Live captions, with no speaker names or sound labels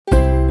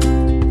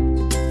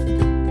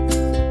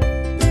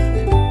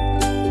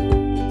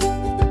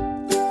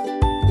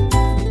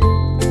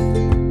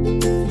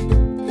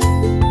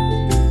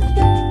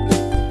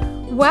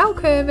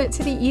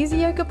to the Easy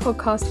Yoga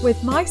podcast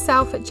with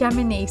myself,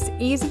 Gemma Nice,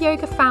 Easy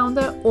Yoga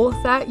founder,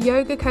 author,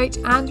 yoga coach,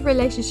 and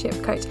relationship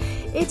coach.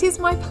 It is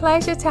my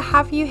pleasure to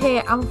have you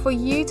here and for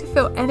you to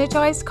feel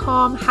energized,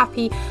 calm,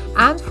 happy,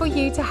 and for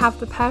you to have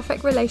the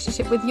perfect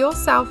relationship with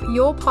yourself,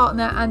 your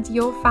partner, and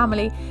your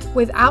family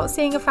without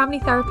seeing a family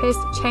therapist,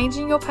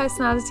 changing your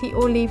personality,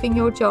 or leaving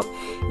your job.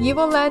 You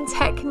will learn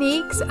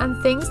techniques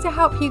and things to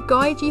help you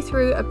guide you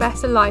through a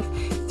better life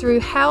through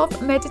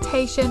health,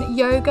 meditation,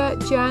 yoga,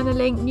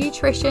 journaling,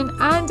 nutrition,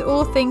 and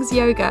all things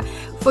yoga,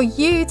 for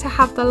you to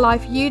have the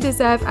life you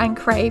deserve and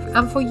crave,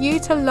 and for you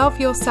to love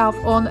yourself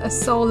on a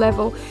soul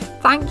level.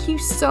 Thank you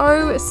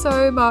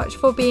so much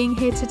for being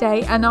here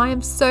today, and I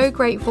am so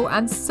grateful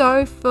and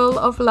so full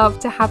of love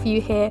to have you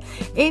here.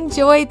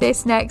 Enjoy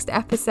this next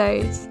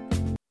episode.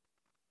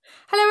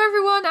 Hello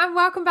everyone, and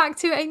welcome back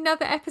to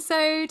another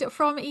episode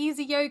from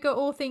Easy Yoga,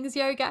 all things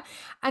yoga.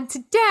 And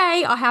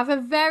today I have a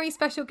very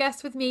special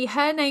guest with me.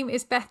 Her name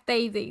is Beth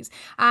Davies,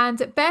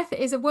 and Beth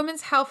is a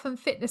women's health and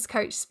fitness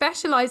coach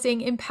specializing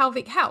in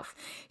pelvic health.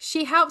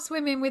 She helps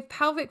women with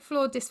pelvic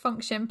floor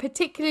dysfunction,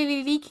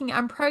 particularly leaking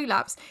and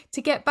prolapse,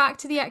 to get back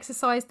to the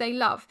exercise they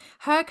love.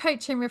 Her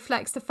coaching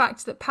reflects the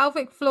fact that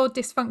pelvic floor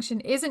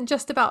dysfunction isn't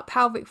just about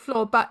pelvic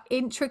floor, but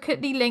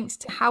intricately linked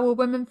to how a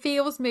woman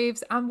feels,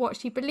 moves, and what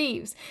she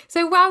believes.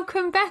 So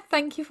welcome, Beth.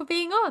 Thank you for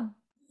being on.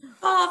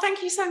 Oh,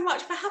 thank you so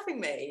much for having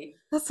me.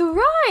 That's all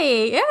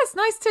right. Yeah, it's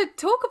nice to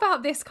talk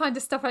about this kind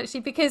of stuff actually,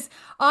 because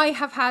I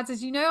have had,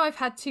 as you know, I've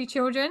had 2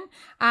 children,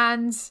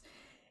 and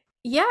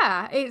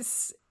yeah,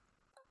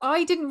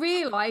 I didn't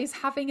realize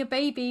having a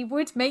baby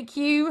would make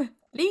you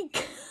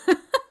leak.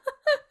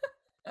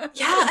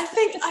 Yeah, I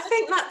think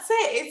that's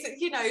it.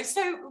 It's,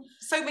 so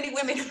many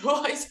women who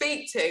I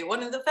speak to,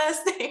 one of the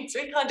first things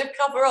we kind of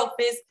cover off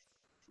is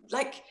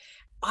like,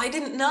 I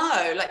didn't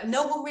know, like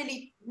no one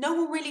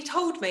really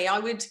told me I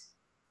would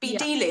be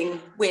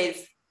dealing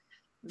with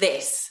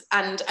this,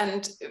 and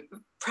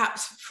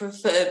perhaps for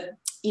to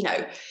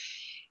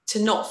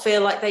not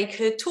feel like they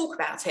could talk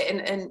about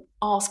it and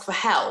ask for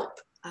help.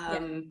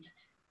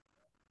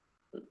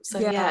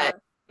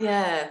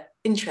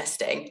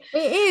 Interesting.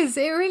 It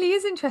really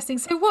is interesting.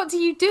 So what do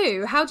you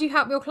do? How do you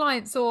help your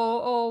clients,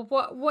 or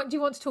what do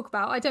you want to talk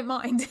about? I don't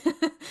mind.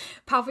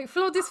 Pelvic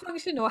floor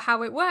dysfunction, or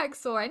how it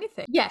works, or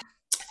anything. Yeah.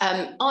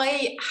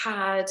 I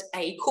had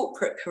a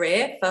corporate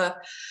career for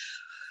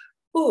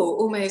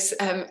almost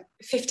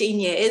 15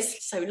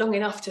 years, so long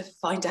enough to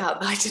find out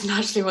that I didn't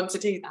actually want to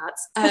do that.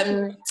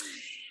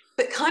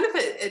 But kind of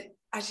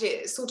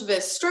actually sort of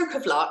a stroke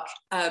of luck,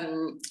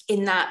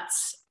 in that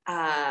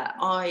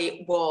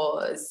I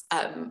was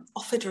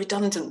offered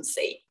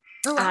redundancy.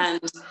 Oh, wow.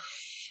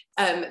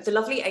 And the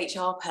lovely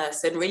HR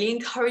person really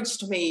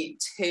encouraged me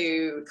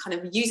to kind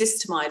of use this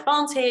to my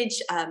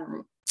advantage.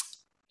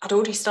 I'd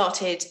already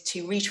started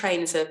to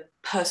retrain as a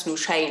personal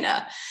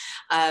trainer,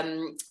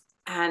 and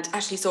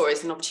actually saw it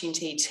as an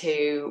opportunity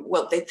to,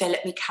 they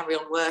let me carry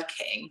on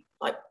working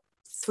like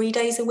 3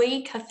 days a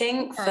week, I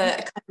think, for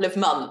a couple of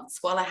months,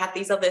 while I had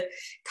these other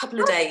couple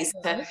of days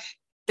to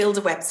build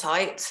a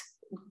website,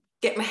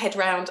 get my head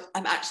around,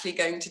 I'm actually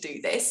going to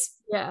do this.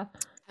 Yeah.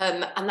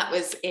 And that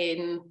was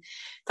in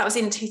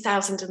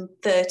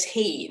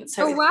 2013.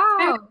 So oh, wow.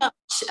 Very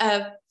much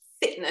a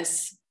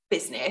fitness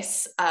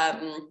business.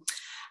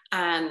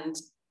 And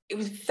it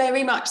was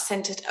very much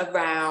centered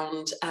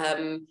around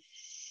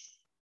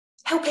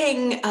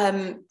helping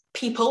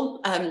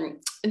people,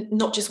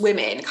 not just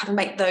women, kind of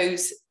make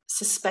those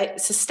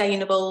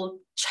sustainable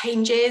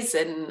changes,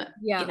 and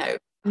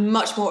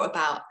much more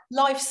about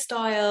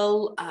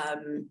lifestyle,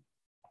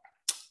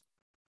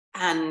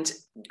 and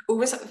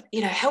always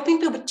helping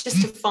people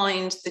just to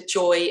find the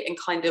joy and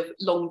kind of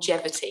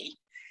longevity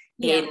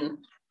in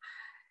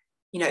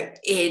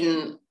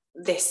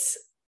this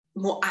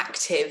more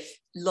active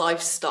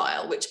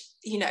lifestyle, which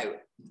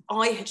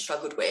I had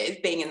struggled with,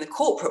 being in the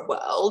corporate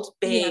world,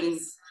 being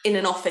in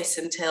an office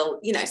until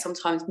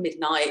sometimes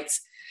midnight.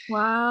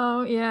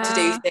 Wow. Yeah. To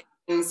do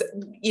things,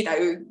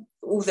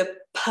 all the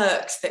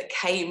perks that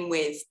came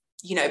with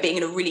being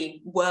in a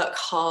really work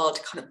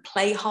hard, kind of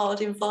play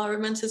hard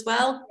environment as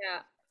well.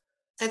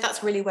 So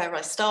that's really where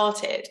I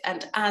started.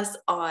 And as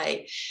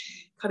I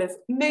kind of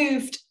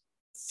moved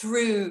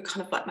through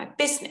kind of like my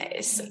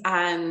business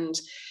and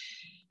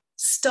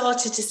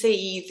started to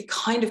see the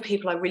kind of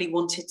people I really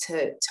wanted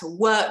to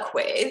work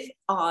with,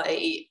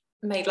 I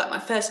made like my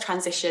first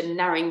transition,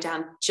 narrowing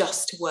down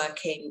just to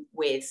working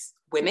with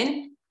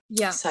women.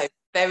 Yeah. So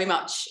very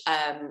much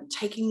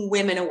taking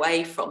women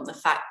away from the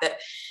fact that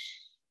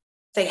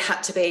they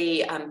had to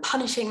be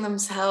punishing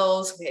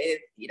themselves with,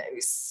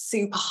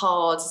 super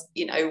hard,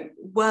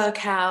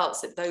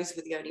 workouts, that those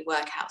were the only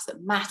workouts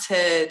that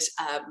mattered,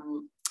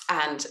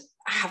 and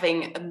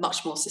having a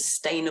much more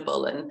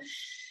sustainable and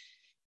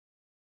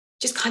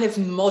just kind of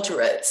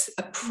moderate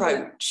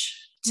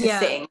approach to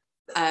things,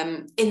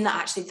 in that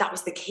actually that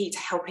was the key to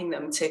helping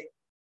them to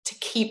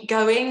keep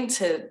going,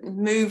 to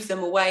move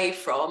them away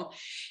from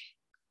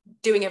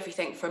doing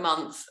everything for a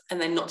month and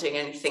then not doing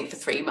anything for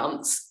 3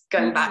 months,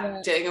 going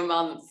back, doing a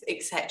month,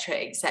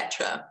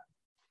 etc.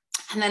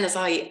 And then as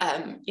I,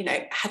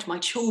 had my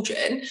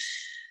children,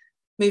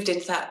 moved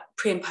into that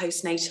pre and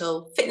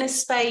postnatal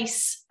fitness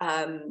space.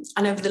 And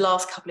over the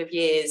last couple of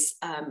years,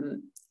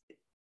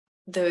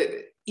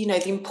 the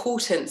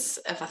importance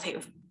of, I think,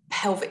 of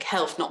pelvic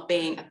health not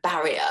being a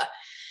barrier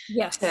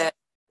to,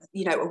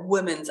 a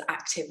woman's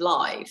active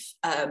life.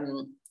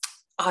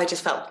 I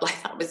just felt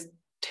like that was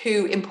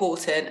too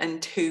important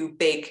and too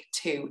big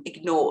to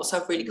ignore. So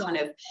I've really kind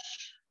of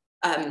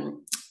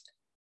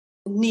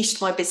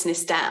niched my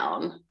business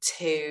down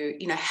to,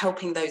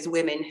 helping those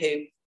women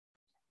who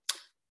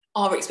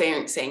are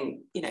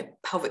experiencing,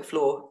 pelvic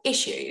floor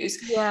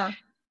issues,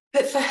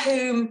 but for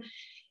whom,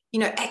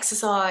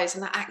 exercise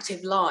and that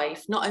active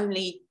life not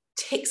only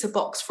ticks a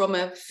box from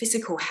a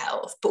physical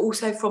health, but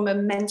also from a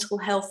mental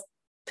health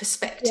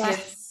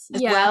perspective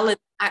as well. And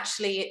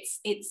actually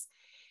it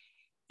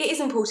is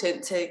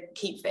important to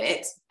keep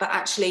fit, but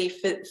actually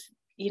for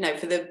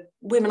the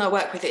women I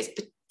work with, it's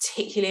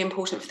particularly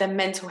important for their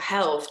mental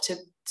health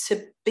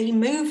to be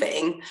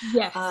moving.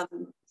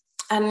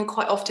 And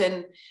quite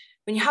often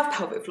when you have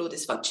pelvic floor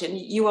dysfunction,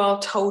 you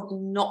are told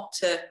not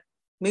to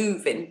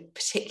move in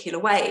particular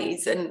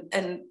ways,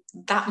 and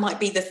that might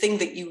be the thing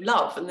that you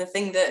love, and the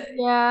thing that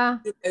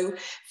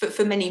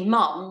for many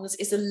mums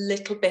is a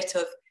little bit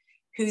of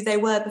who they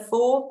were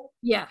before.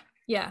 So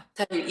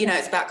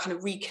it's about kind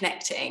of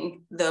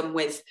reconnecting them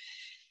with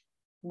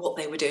what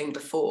they were doing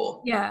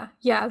before. That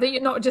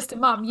you're not just a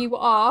mum, you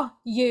are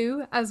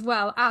you as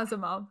well as a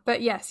mum,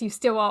 but yes, you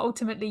still are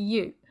ultimately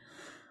you.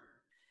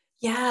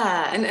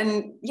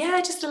 And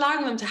just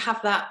allowing them to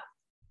have that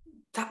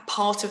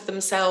part of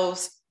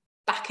themselves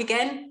back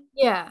again.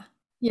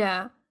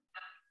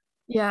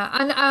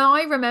 And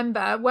I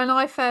remember when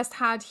I first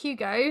had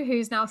Hugo,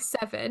 who's now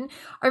 7,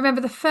 I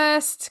remember the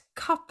first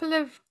couple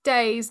of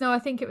days, I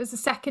think it was the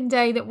second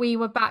day that we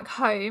were back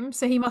home,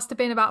 so he must have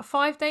been about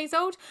 5 days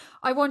old.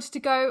 I wanted to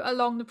go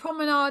along the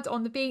promenade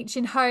on the beach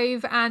in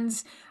Hove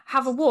and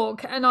have a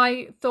walk, and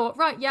I thought,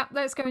 right,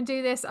 let's go and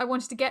do this. I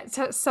wanted to get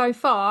so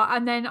far,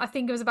 and then I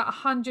think it was about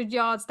 100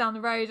 yards down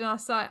the road, and I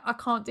was like, I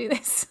can't do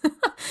this.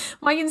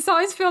 My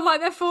insides feel like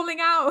they're falling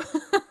out.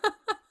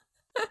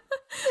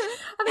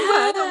 And they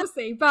weren't,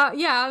 obviously, but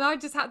and I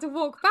just had to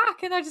walk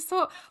back, and I just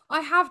thought,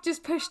 I have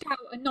just pushed out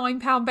a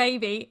 9-pound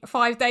baby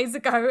 5 days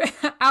ago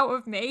out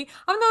of me.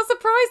 I'm not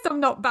surprised I'm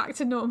not back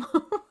to normal.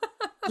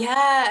 And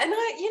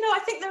I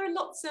think there are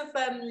lots of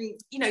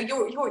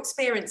your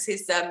experience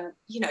is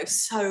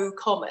so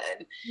common,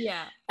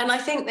 and I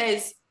think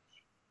there's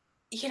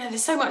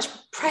so much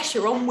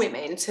pressure on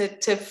women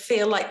to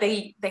feel like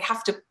they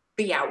have to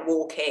be out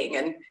walking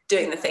and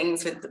doing the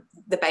things with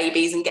the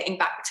babies and getting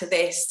back to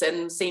this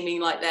and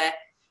seeming like they're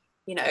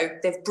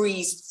they've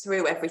breezed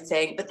through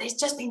everything. But there's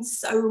just been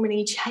so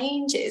many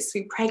changes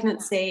through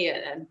pregnancy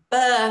and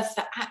birth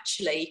that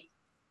actually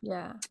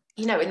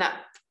in that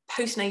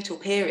postnatal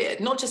period,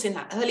 not just in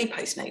that early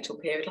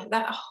postnatal period, like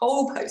that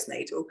whole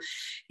postnatal,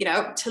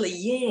 up till a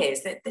year,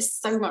 there's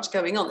so much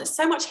going on. There's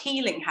so much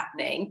healing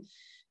happening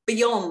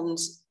beyond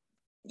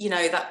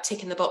that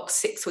tick in the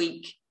box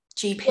 6-week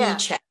GP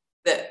check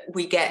that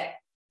we get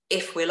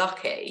if we're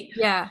lucky.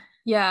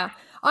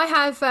 I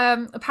have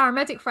a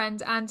paramedic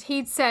friend, and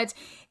he'd said,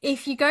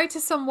 if you go to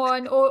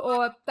someone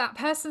or that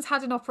person's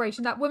had an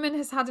operation, that woman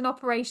has had an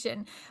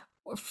operation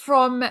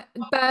from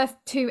birth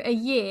to a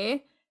year,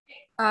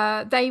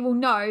 they will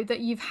know that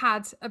you've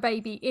had a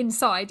baby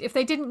inside. If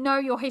they didn't know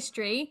your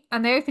history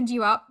and they opened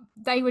you up,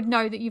 they would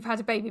know that you've had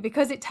a baby,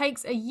 because it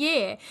takes a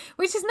year,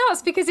 which is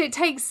nuts because it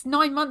takes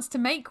 9 months to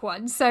make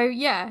one. So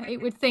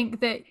it would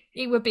think that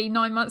it would be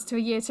 9 months to a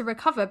year to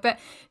recover, but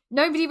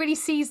nobody really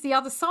sees the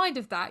other side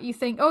of that. You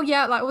think,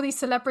 like all these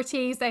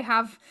celebrities, they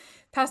have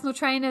personal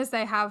trainers,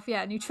 they have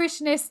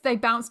nutritionists, they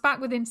bounce back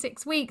within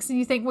 6 weeks, and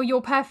you think, well,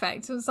 you're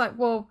perfect. So it's like,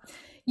 well,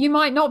 you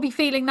might not be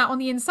feeling that on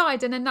the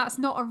inside, and then that's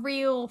not a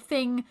real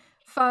thing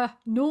for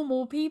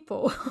normal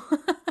people.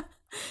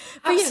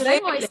 But they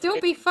might still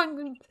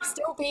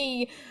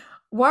be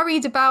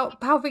worried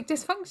about pelvic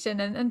dysfunction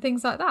and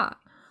things like that.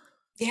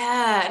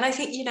 And I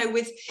think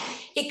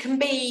it can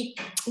be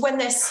when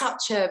there's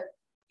such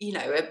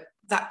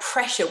that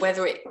pressure,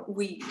 whether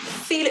we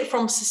feel it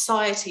from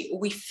society or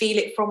we feel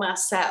it from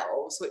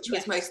ourselves, which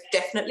was most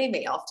definitely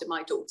me after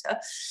my daughter,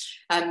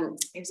 it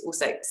was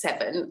also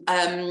 7,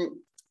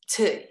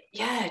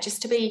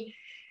 just to be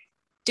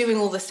doing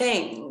all the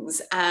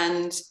things,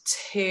 and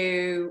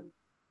to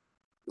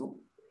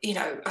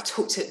I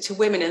talk to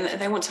women and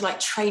they want to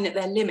train at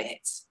their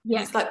limits.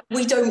 It's like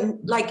we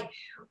don't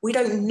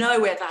know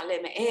where that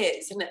limit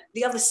is, and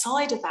the other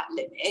side of that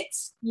limit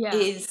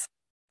is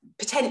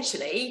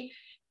potentially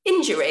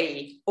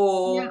injury,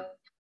 or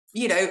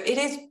it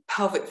is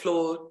pelvic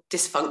floor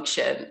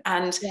dysfunction,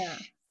 and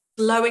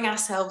slowing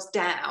ourselves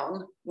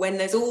down when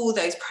there's all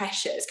those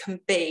pressures can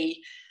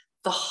be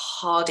the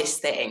hardest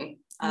thing,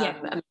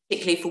 and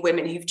particularly for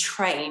women who've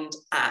trained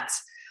at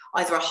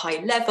either a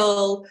high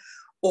level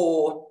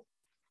or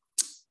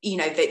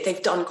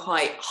they've done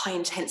quite high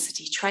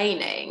intensity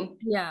training.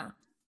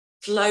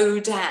 Slow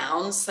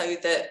down so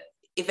that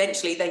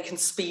eventually they can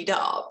speed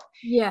up.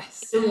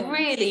 Yes. It's a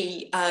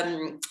really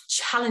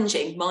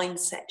challenging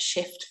mindset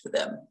shift for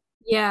them.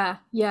 Yeah,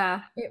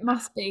 it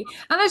must be.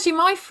 And actually,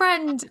 my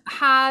friend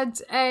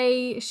had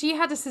a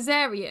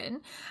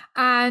cesarean,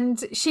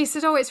 and she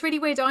said, "Oh, it's really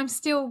weird. I'm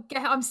still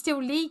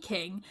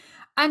leaking,"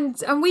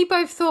 and we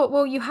both thought,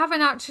 well, you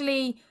haven't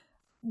actually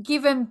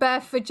given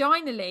birth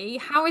vaginally.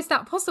 How is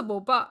that possible?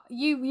 But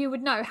you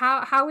would know.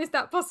 How is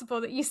that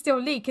possible that you still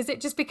leak? Is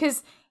it just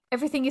because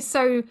everything is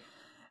so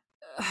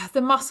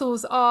the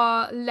muscles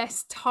are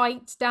less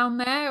tight down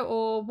there,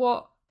 or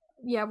what?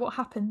 Yeah, what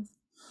happens?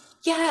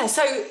 Yeah,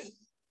 so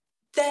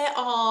there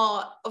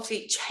are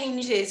obviously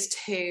changes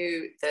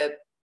to the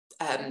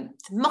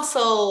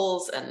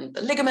muscles and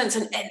the ligaments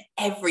and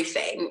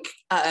everything,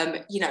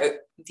 the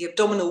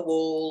abdominal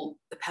wall,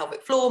 the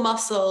pelvic floor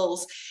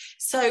muscles.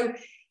 So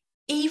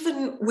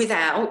even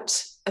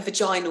without a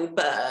vaginal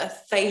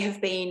birth, they have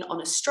been on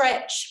a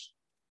stretch,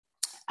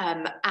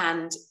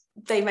 and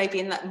they may be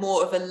in that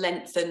more of a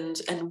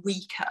lengthened and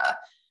weaker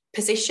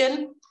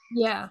position.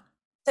 Yeah.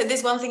 So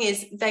this one thing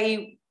is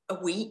they are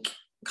weak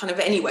kind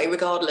of anyway,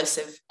 regardless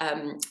of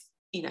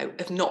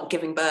of not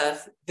giving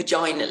birth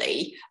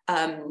vaginally,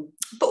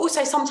 but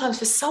also sometimes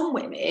for some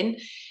women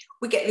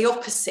we get the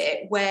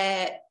opposite,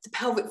 where the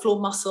pelvic floor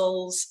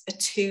muscles are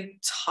too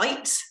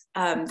tight.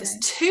 There's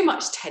too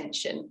much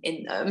tension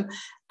in them,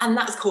 and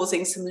that's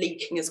causing some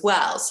leaking as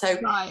well. So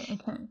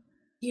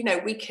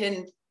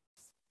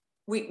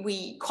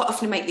we quite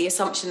often make the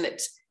assumption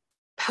that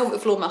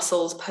pelvic floor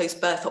muscles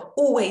post-birth are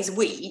always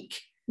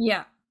weak,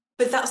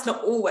 but that's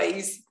not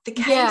always the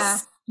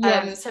case.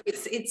 So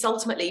it's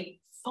ultimately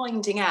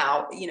finding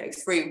out,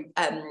 through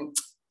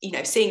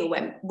seeing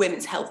a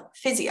women's health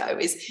physio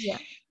is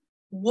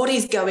what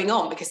is going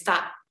on, because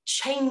that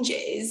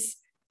changes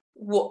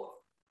what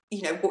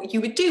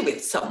you would do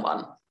with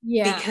someone.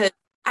 Because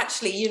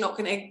actually you're not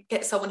going to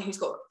get someone who's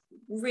got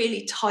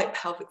really tight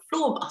pelvic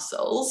floor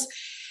muscles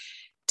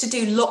to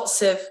do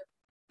lots of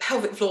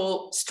pelvic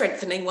floor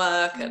strengthening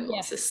work and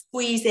lots of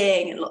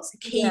squeezing and lots of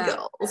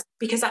Kegels,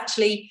 because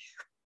actually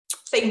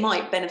they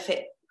might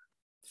benefit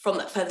from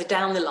that further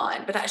down the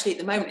line. But actually at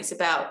the moment it's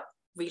about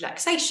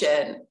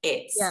relaxation.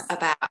 It's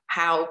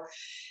about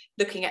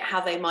looking at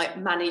how they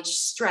might manage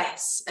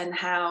stress, and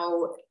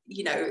how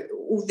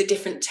all the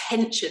different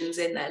tensions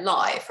in their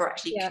life are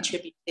actually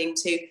contributing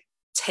to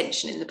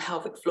tension in the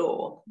pelvic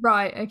floor.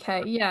 Right.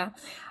 Okay. Yeah.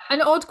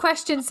 An odd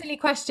question, silly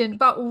question,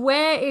 but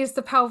where is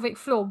the pelvic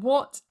floor?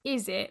 What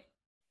is it?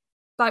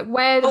 Like,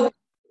 where does it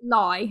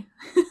lie?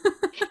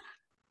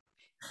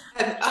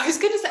 I was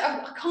going to say,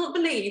 I can't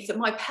believe that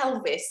my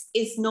pelvis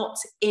is not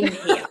in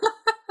here.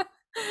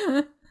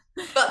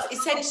 But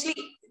essentially,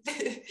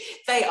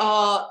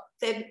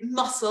 they're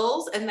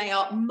muscles, and they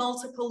are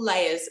multiple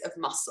layers of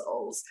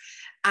muscles.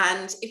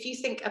 And if you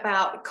think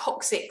about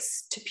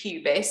coccyx to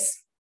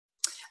pubis,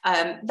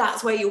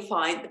 that's where you'll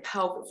find the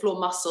pelvic floor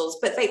muscles,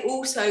 but they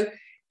also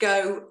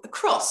go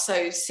across,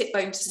 so sit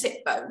bone to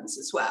sit bones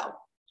as well.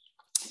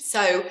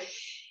 So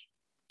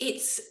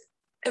it's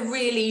a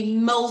really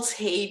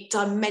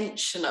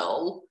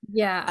multi-dimensional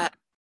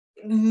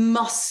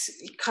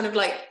kind of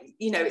like,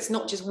 it's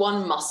not just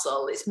one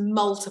muscle, it's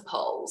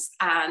multiples.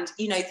 And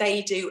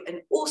they do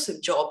an awesome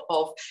job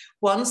of,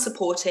 one,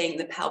 supporting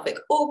the pelvic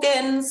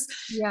organs,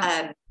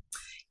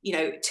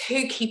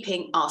 two,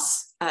 keeping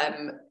us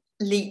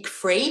leak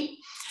free,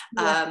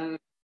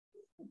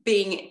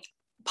 being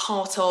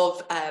part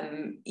of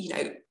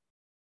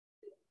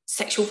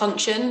sexual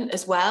function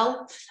as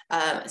well,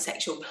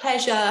 sexual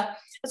pleasure,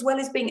 as well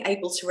as being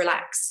able to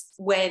relax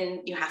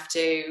when you have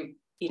to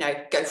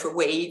go for a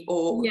wee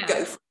or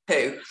go for a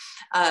poo.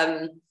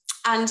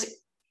 And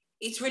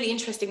it's really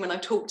interesting when I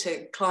talk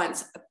to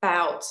clients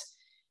about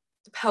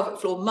the pelvic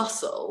floor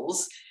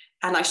muscles,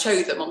 and I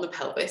show them on the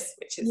pelvis,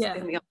 which is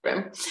in the other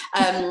room,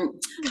 kind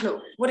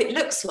of what it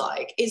looks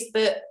like, is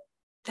that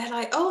they're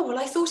like, oh, well,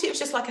 I thought it was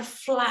just like a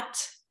flat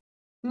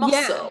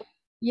muscle.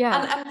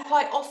 And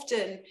quite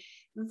often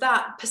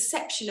that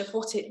perception of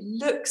what it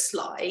looks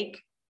like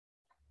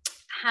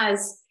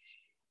has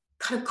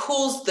kind of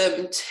caused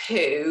them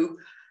to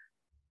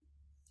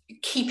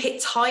keep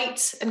it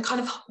tight and kind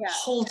of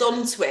hold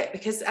on to it,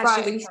 because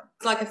actually when it's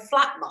like a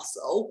flat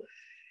muscle,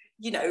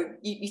 you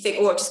think,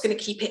 oh, I'm just going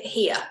to keep it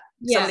here.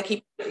 So I'm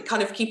going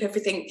to keep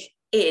everything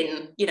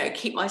in,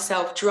 keep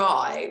myself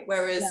dry.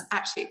 Whereas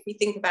actually, if we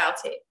think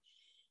about it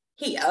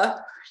here,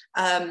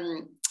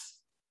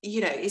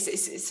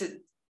 it's a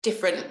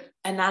different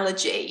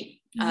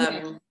analogy.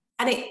 And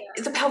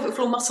the pelvic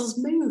floor muscles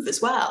move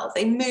as well.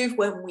 They move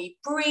when we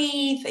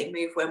breathe, they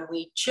move when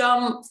we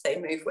jump,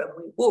 they move when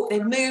we walk, they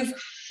move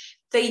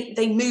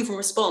and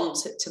respond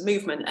to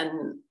movement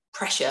and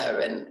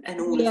pressure and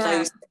all of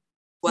those as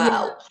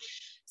well.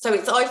 So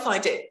I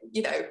find it,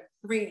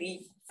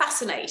 really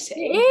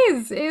fascinating.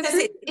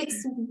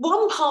 It's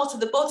one part of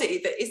the body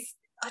that is,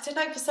 I don't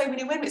know, for so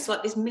many women it's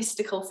like this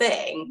mystical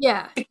thing.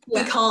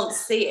 We can't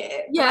see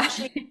it.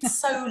 Actually, it's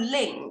so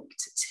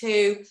linked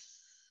to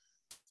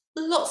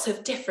lots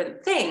of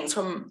different things,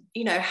 from,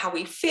 you know, how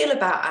we feel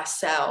about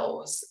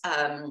ourselves,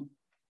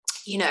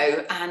 you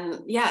know, and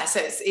yeah,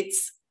 so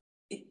it's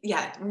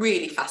yeah,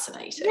 really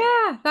fascinating.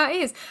 Yeah, that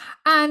is.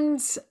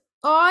 And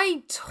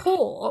I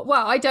taught,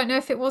 well, I don't know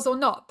if it was or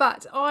not,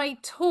 but I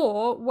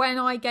taught when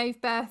I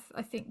gave birth,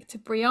 I think, to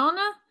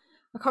Brianna.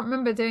 I can't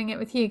remember doing it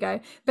with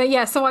Hugo. But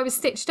yeah, so I was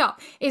stitched up.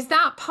 Is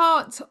that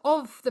part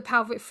of the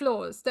pelvic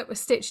floors that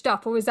was stitched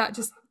up, or is that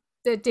just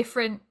the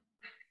different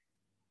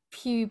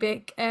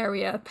pubic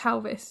area,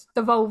 pelvis,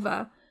 the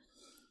vulva?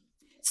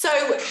 So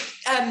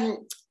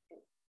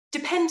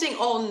depending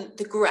on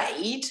the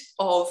grade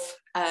of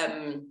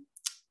I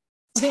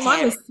think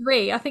mine was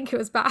 3. I think it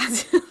was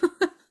bad.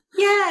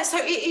 Yeah, so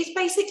it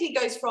basically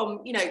goes from,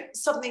 you know,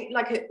 something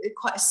like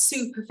quite a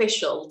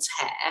superficial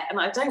tear, and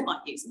I don't like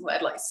using the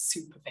word like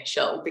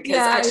superficial, because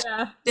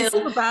actually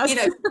still, you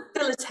know,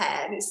 still a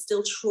tear and it's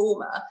still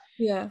trauma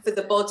for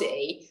the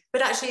body.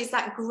 But actually, as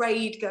that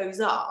grade goes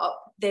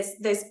up,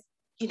 there's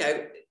you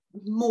know,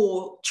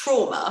 more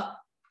trauma,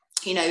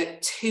 you know,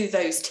 to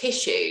those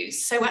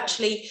tissues. So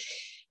actually,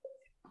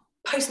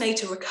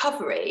 postnatal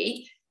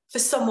recovery for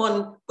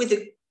someone with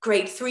a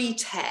grade 3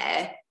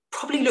 tear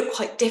probably look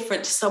quite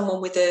different to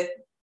someone with a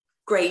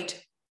grade,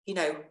 you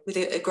know, with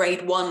a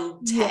grade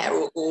 1 tear,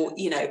 or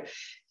you know,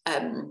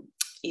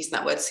 using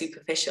that word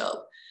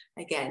superficial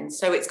again.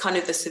 So it's kind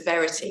of the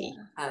severity,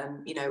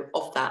 you know,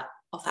 of that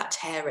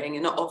tearing,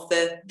 and not of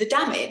the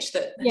damage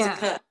that has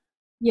occurred.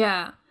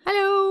 Yeah.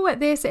 Hello,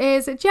 this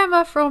is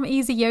Gemma from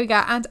Easy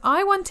Yoga, and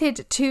I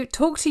wanted to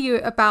talk to you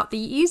about the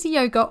Easy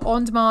Yoga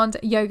on-demand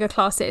yoga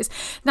classes.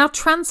 Now,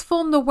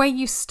 transform the way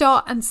you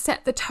start and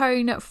set the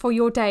tone for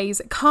your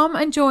days. Come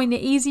and join the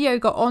Easy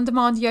Yoga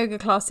on-demand yoga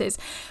classes,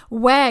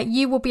 where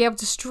you will be able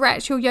to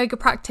stretch your yoga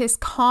practice,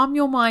 calm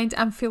your mind,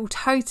 and feel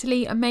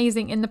totally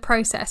amazing in the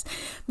process.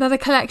 Now, the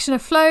collection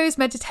of flows,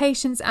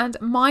 meditations, and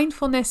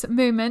mindfulness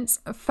movements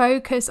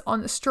focus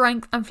on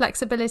strength and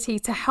flexibility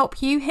to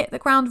help you hit the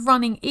ground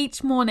running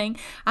each morning,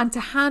 and to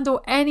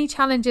handle any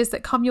challenges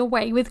that come your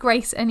way with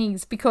grace and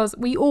ease, because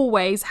we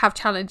always have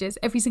challenges.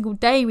 Every single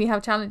day we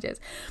have challenges.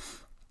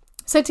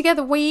 So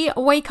together we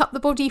wake up the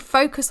body,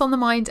 focus on the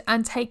mind,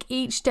 and take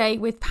each day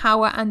with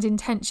power and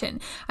intention.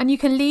 And you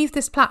can leave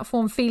this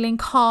platform feeling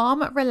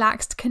calm,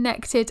 relaxed,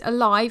 connected,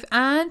 alive,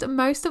 and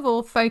most of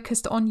all,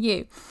 focused on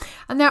you.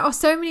 And there are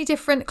so many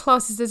different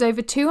classes. There's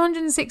over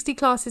 260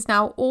 classes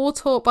now, all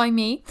taught by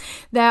me.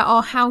 There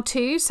are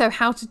how-tos, so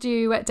how to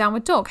do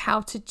downward dog,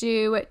 how to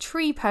do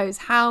tree pose,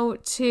 how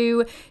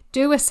to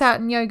do a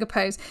certain yoga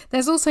pose.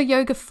 There's also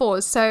yoga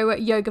fours, so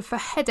yoga for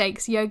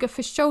headaches, yoga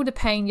for shoulder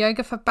pain,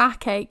 yoga for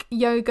backache,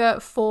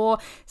 yoga for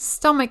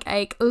stomach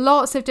ache,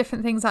 lots of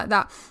different things like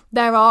that.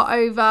 There are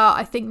over,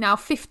 I think now,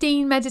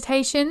 15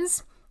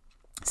 meditations,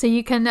 so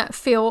you can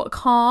feel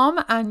calm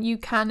and you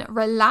can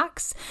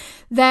relax.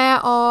 There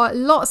are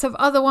lots of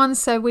other ones.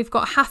 So we've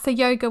got Hatha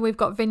yoga, we've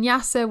got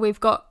vinyasa,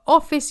 we've got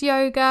office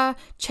yoga,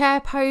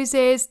 chair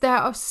poses. There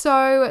are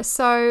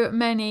so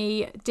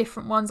many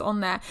different ones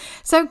on there.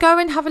 So go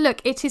and have a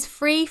look. It is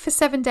free for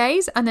 7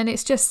 days, and then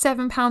it's just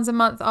 £7 a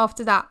month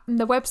after that. And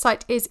the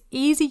website is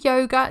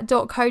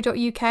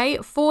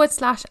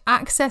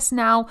easyyoga.co.uk/access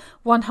now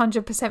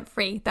 100%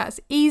 free.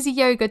 That's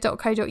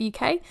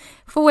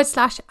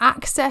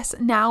easyyoga.co.uk/access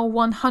now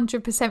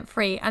 100%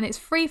 free, and it's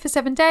free for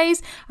 7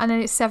 days, and then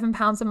it's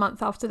 £7 a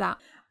month after that.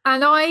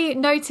 And I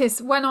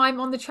notice when I'm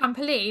on the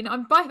trampoline,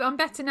 I'm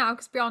better now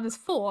because Brianna's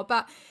 4,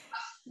 but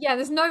yeah,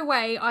 there's no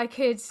way I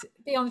could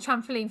be on the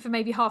trampoline for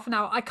maybe half an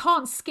hour. I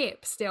can't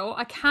skip still.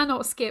 I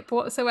cannot skip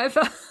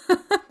whatsoever.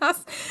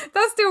 That's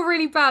still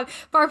really bad.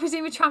 But I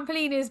presume a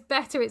trampoline is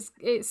better.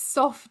 It's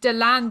softer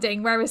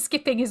landing, whereas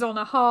skipping is on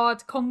a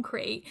hard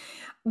concrete.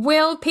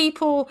 Will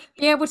people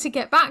be able to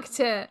get back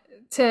to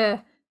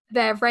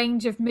their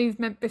range of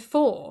movement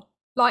before,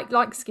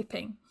 like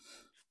skipping?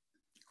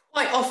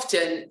 Quite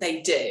often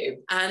they do,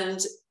 and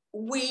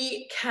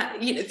we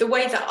can, you know, the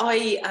way that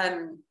I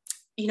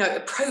you know,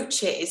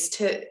 approach it is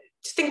to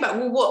think about,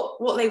 well,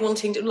 what are they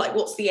wanting to, like,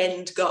 what's the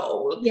end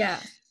goal,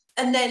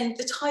 and then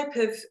the type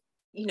of,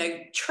 you know,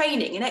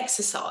 training and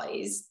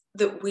exercise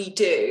that we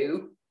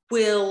do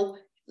will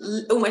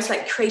almost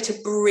like create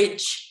a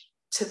bridge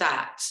to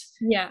that.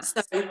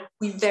 So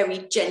we very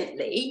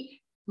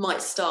gently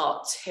might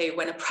start to,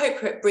 when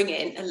appropriate, bring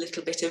in a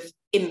little bit of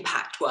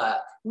impact work,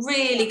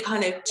 really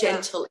kind of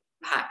gentle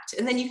impact,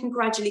 and then you can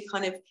gradually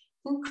kind of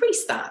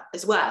increase that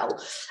as well.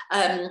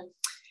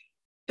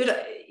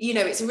 But you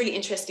know, it's a really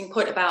interesting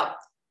point about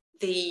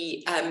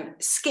the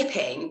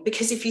skipping,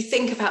 because if you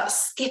think about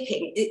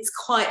skipping,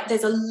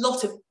 there's a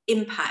lot of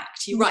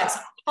impact. You're right, it's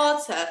a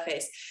hard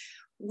surface.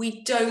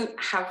 We don't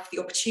have the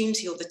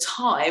opportunity or the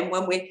time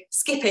when we're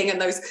skipping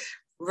and those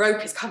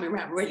rope is coming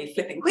around really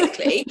flipping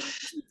quickly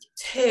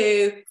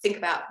to think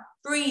about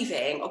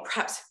breathing, or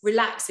perhaps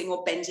relaxing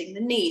or bending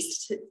the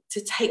knees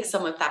to take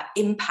some of that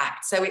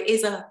impact. So it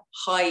is a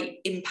high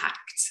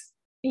impact,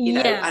 you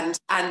know,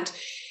 and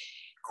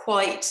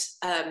quite,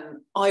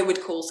 I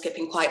would call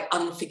skipping quite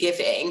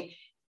unforgiving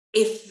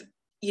if,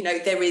 you know,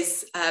 there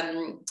is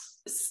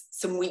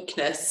some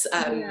weakness,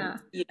 Yeah.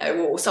 you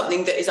know, or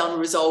something that is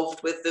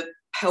unresolved with the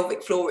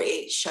pelvic floor,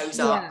 it shows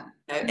up,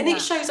 you know, and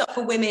it shows up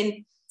for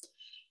women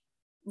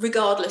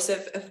regardless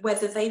of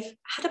whether they've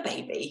had a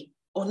baby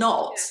or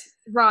not.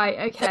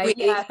 Right. Okay. So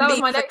Yeah. That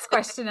was my next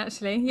question,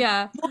 actually.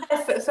 Yeah.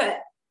 For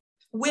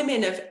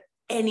women of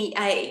any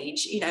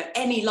age, you know,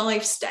 any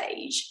life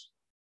stage,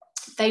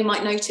 they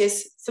might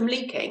notice some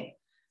leaking.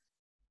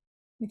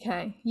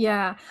 Okay,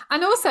 yeah.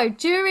 And also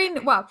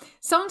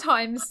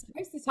sometimes,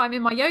 most of the time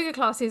in my yoga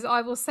classes,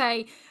 I will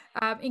say,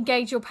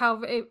 engage your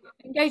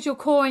engage your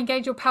core,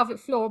 engage your pelvic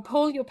floor,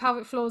 pull your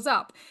pelvic floors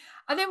up.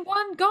 And then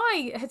one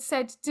guy had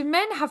said, do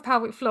men have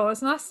pelvic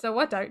floors? And I said, oh,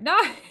 I don't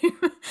know.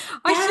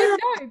 I should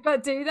know,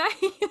 but do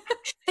they?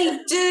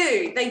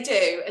 They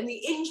do. And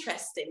the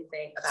interesting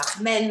thing about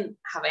men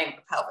having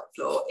a pelvic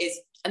floor is,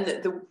 and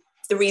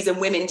the reason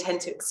women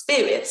tend to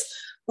experience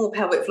more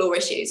pelvic floor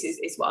issues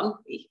is one,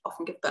 we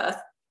often give birth,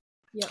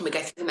 and we go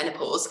through the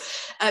menopause.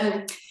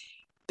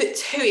 But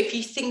two, if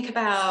you think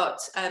about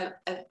a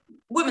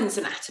woman's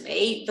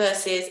anatomy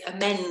versus a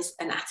men's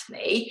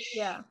anatomy,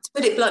 to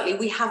put it bluntly,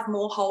 we have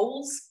more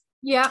holes.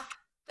 Yeah.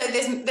 So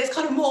there's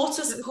kind of more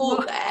to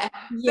support there.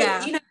 Yeah.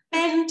 But, you know,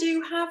 men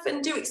do have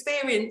and do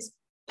experience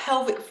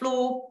pelvic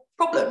floor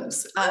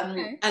problems.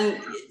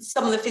 And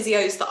some of the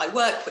physios that I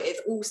work with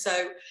also,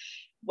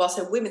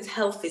 so women's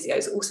health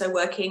physios, also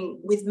working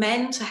with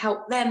men to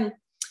help them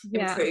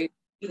improve,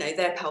 you know,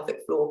 their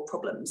pelvic floor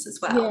problems as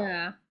well.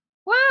 Yeah.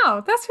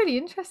 Wow, that's really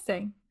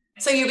interesting.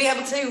 So you'll be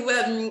able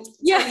to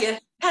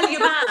tell your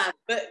man,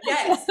 but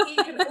yes, he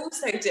can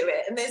also do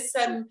it. And there's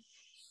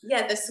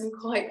some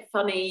quite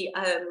funny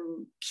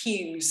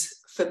cues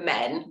for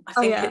men. I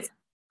think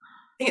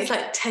it's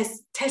like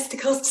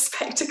testicles to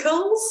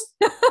spectacles.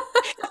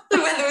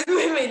 So whether with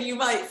women, you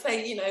might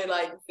say, you know,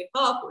 like flip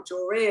up or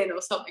draw in or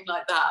something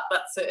like that.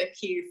 That's a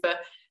cue for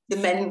the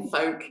men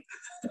folk.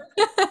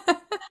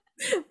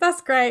 That's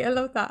great. I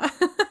love that.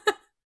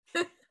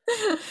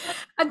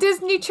 And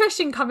does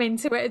nutrition come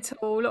into it at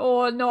all,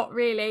 or not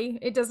really?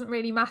 It doesn't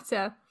really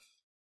matter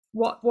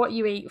what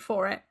you eat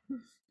for it.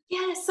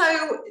 Yeah,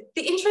 so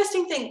the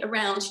interesting thing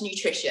around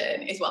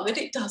nutrition is, one, that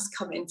it does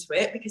come into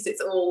it because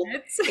it's all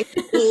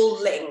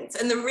linked.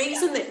 And the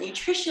reason that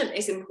nutrition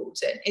is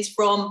important is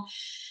from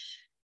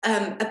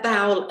a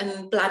bowel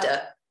and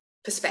bladder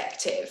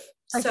perspective.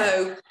 Okay.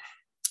 So,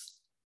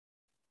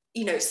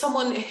 you know,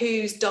 someone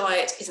whose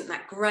diet isn't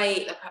that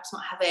great, they're perhaps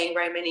not having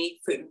very many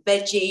fruit and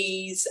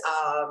veggies,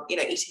 you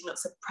know, eating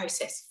lots of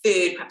processed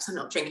food, perhaps they're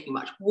not drinking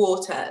much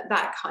water,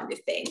 that kind of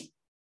thing.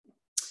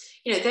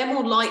 You know, they're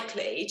more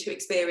likely to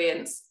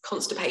experience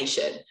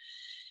constipation.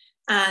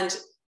 And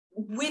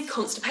with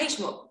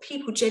constipation, what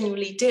people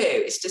genuinely do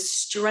is to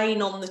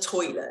strain on the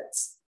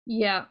toilets.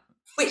 Yeah.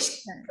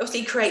 Which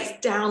obviously creates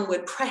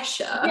downward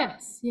pressure.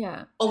 Yes,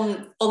 yeah.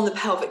 On the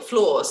pelvic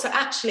floor. So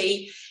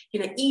actually, you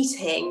know,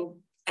 eating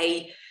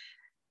a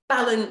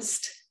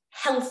balanced,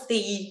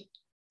 healthy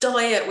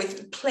diet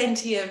with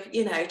plenty of,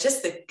 you know,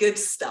 just the good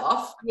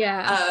stuff, you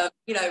know,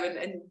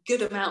 and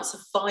good amounts of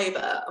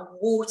fiber and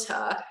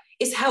water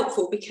is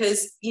helpful,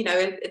 because, you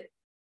know,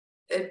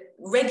 a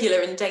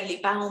regular and daily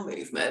bowel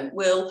movement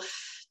will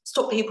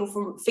stop people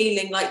from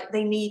feeling like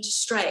they need to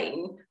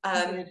strain,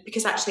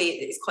 because actually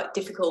it's quite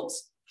difficult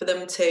for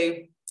them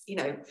to, you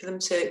know, go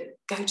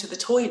to the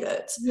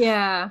toilet.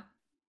 Yeah.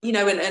 You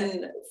know,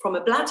 and from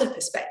a bladder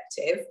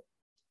perspective,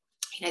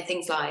 you know,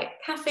 things like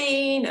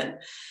caffeine and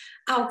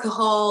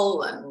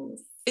alcohol and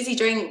fizzy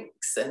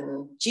drinks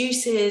and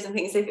juices and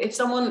things, if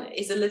someone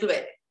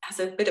has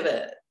a bit of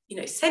a, you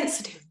know,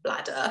 sensitive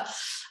bladder,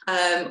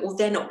 or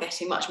they're not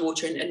getting much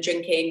water and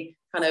drinking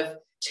kind of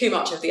too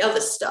much of the other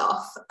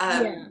stuff,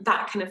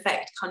 that can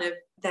affect kind of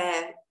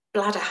their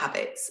bladder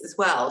habits as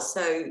well.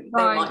 So they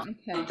might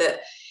find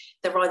that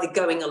they're either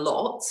going a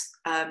lot,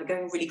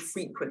 going really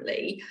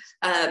frequently,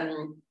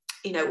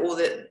 you know, or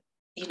that,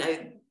 you know,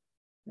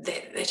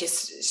 they're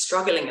just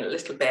struggling a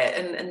little bit,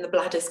 and the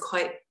bladder's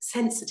quite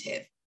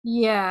sensitive.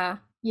 Yeah,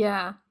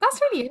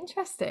 that's really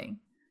interesting,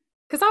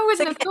 because I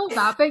wouldn't have thought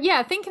that, but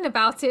thinking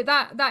about it,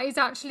 that is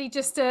actually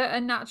just a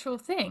natural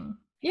thing.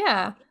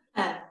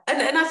 And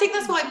I think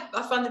that's why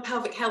I find the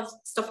pelvic health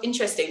stuff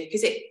interesting,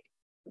 because it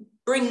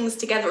brings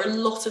together a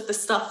lot of the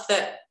stuff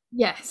that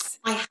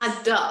I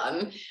had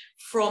done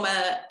from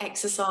a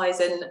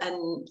exercise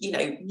and you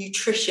know,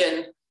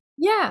 nutrition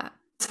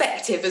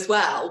perspective as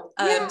well.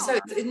 So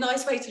it's a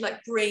nice way to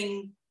like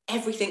bring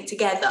everything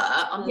together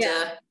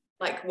under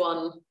like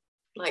one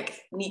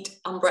like neat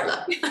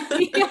umbrella.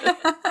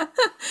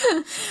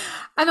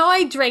 And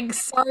I drink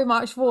so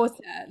much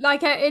water.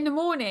 Like in the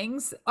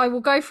mornings, I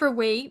will go for a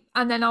wee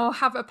and then I'll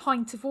have a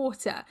pint of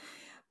water.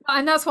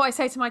 And that's what I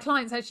say to my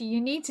clients, actually, you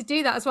need to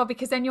do that as well,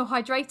 because then you're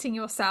hydrating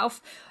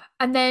yourself.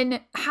 And then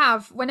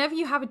whenever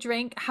you have a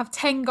drink, have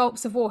 10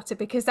 gulps of water,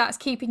 because that's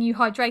keeping you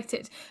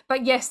hydrated.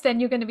 But yes, then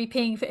you're going to be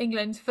peeing for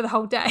England for the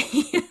whole day.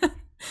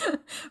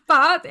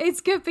 But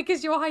it's good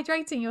because you're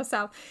hydrating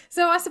yourself.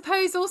 So I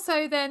suppose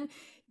also then,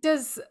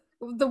 does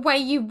the way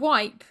you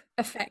wipe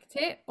affect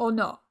it or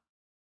not?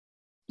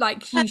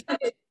 Like you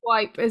should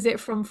wipe, is it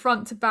from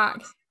front to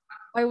back?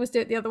 I always do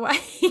it the other way.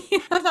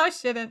 And I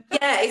shouldn't.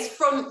 Yeah, it's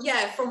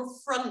from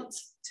front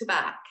to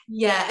back.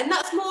 Yeah, and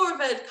that's more of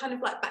a kind of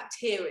like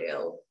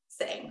bacterial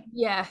thing.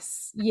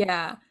 Yes,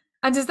 yeah.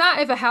 And does that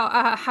ever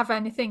have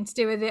anything to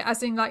do with it,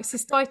 as in like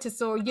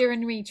cystitis or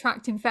urinary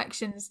tract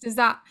infections? Does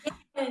that?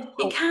 Yeah,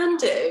 it can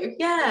do.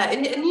 Yeah,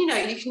 and you know,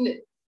 you can.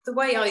 The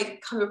way I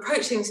kind of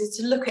approach things is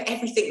to look at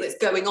everything that's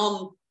going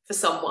on for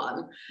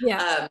someone.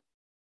 Yeah.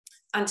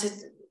 And to,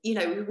 you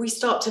know, we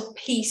start to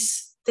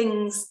piece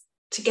things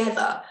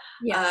together.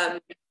 Yeah.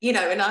 You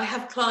know, and I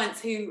have clients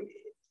who,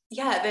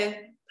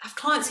 they have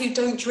clients who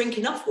don't drink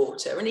enough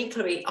water, and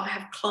equally I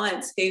have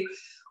clients who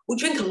will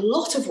drink a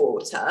lot of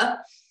water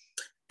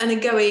and are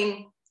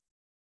going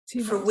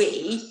for a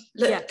wee,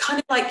 kind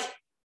of like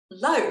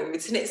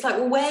loads. And it's like,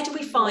 well, where do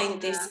we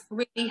find this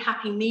really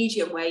happy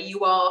medium where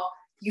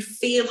you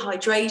feel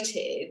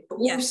hydrated, but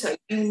also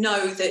you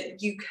know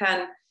that you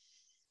can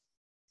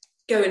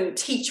go and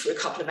teach for a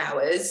couple of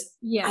hours,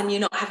 and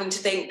you're not having to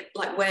think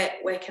like,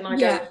 where can I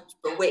go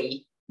for a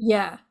wee?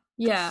 Yeah,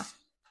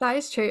 that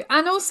is true.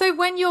 And also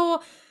when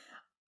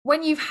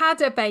you've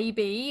had a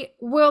baby,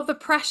 will the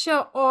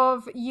pressure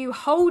of you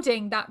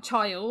holding that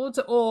child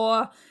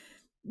or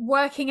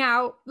working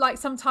out, like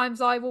sometimes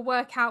I will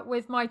work out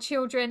with my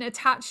children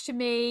attached to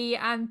me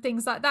and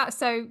things like that.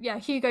 So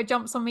Hugo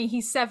jumps on me,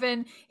 he's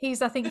 7,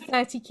 he's I think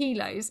 30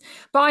 kilos,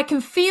 but I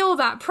can feel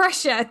that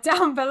pressure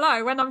down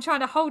below when I'm trying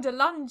to hold a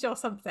lunge or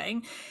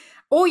something,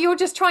 or you're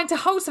just trying to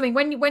hold something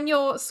when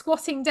you're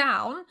squatting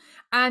down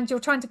and you're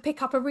trying to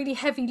pick up a really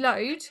heavy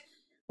load,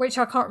 which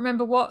I can't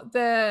remember what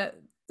the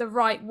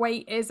right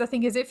weight is. I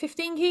think, is it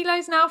 15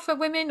 kilos now for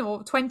women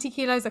or 20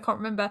 kilos? I can't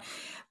remember.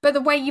 But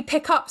the way you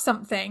pick up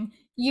something,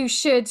 you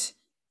should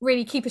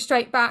really keep a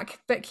straight back,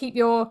 but keep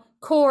your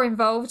core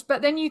involved.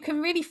 But then you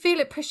can really feel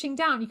it pushing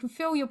down. You can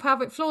feel your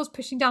pelvic floors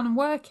pushing down and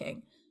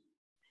working.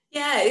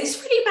 Yeah,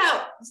 it's really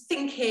about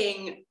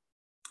thinking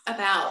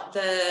about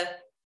the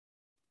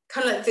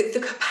kind of like the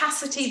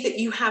capacity that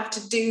you have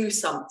to do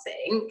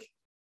something.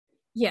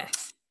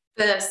 Yes.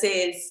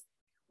 Versus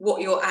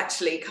what you're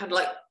actually kind of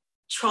like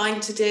trying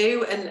to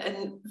do,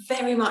 and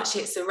very much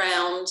it's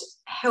around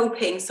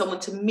helping someone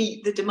to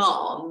meet the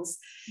demands,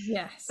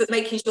 but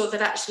making sure that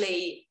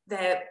actually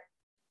they're,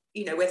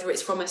 you know, whether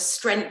it's from a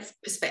strength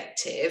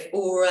perspective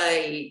or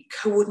a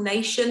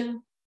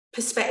coordination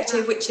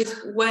perspective, which is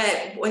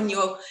where when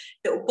your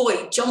little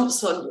boy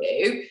jumps on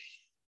you,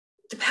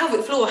 the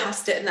pelvic floor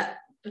has to, and that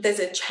there's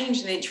a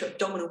change in the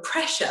intra-abdominal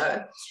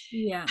pressure,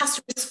 has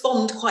to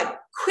respond quite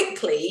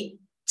quickly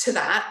to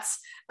that,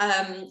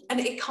 and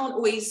it can't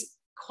always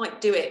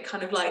quite do it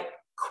kind of like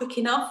quick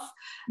enough.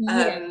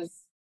 And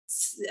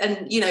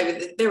you know,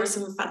 there are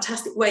some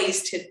fantastic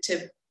ways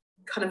to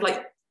kind of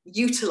like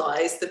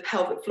utilize the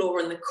pelvic floor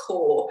and the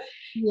core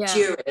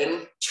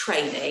during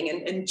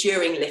training and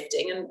during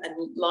lifting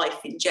and life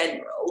in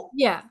general.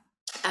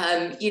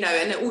 You know,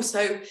 and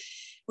also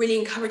really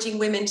encouraging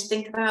women to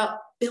think about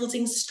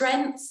building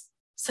strength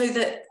so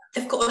that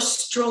they've got a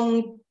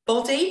strong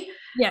body.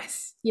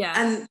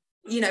 And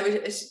you know,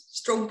 a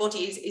strong body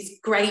is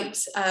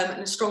great,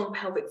 and a strong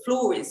pelvic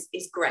floor is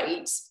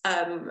great,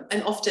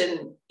 and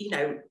often, you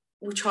know,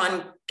 we try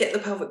and get the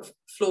pelvic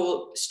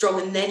floor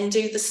strong and then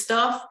do the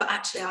stuff, but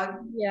actually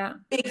I'm a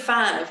big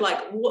fan of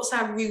like, what's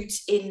our root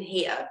in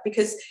here,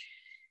 because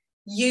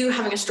you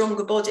having a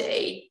stronger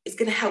body is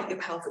going to help your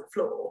pelvic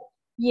floor.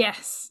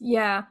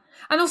 And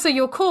also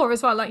your core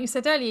as well, like you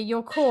said earlier,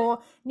 your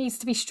core needs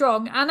to be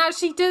strong. And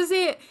actually, does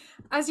it,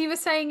 as you were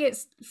saying,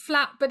 it's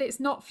flat but it's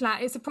not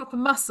flat, it's a proper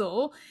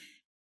muscle,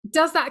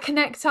 does that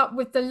connect up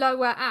with the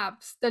lower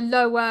abs, the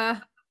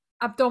lower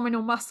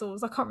abdominal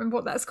muscles? I can't remember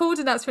what that's called,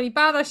 and that's really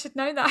bad, I should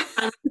know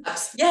that.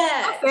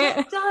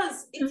 It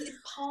does. It's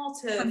part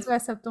of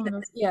transverse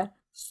abdominals.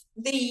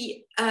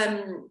 The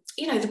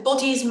you know, the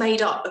body is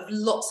made up of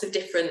lots of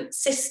different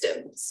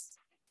systems.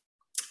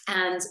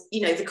 And,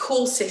 you know, the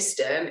core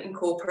system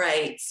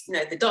incorporates, you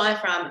know, the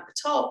diaphragm at the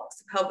top,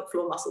 the pelvic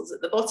floor muscles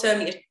at the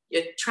bottom,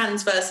 your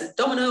transverse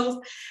abdominals,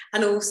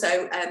 and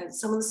also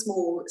some of the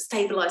small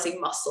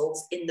stabilizing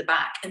muscles in the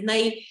back. And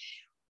they,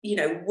 you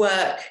know,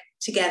 work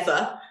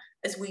together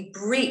as we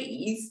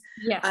breathe.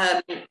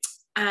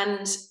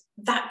 And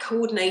that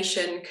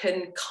coordination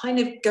can kind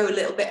of go a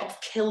little bit off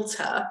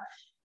kilter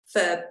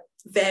for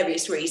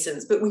various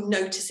reasons, but we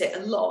notice it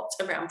a lot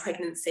around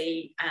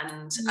pregnancy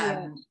and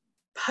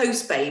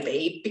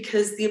post-baby,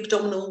 because the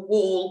abdominal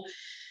wall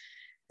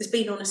has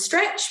been on a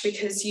stretch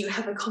because you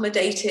have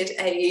accommodated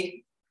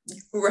a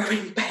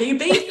growing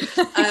baby.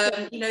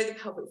 You know, the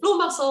pelvic floor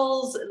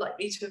muscles are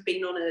likely to have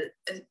been on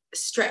a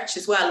stretch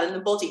as well, and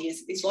the body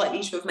is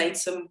likely to have made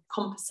some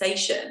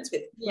compensations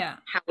with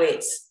how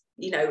it's,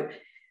 you know,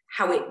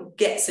 how it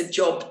gets a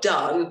job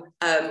done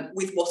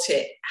with what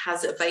it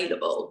has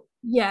available.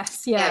 We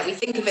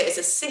think of it as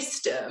a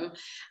system,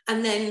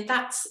 and then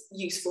that's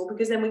useful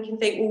because then we can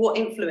think, well, what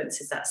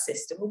influences that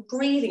system? Well,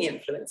 breathing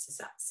influences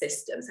that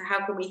system. So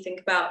how can we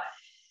think about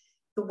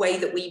the way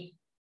that we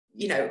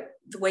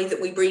the way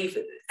that we breathe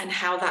and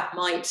how that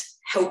might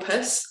help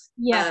us,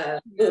 Yeah.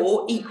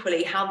 or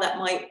equally how that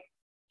might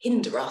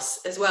hinder us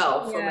as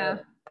well from Yeah.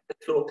 a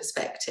floor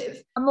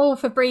perspective. I'm all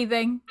for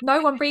breathing.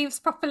 No one breathes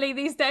properly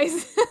these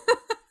days.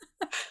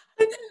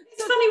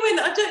 It's funny when,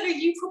 I don't know,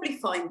 you probably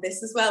find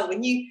this as well,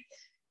 when you,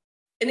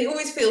 and it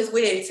always feels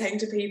weird saying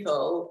to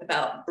people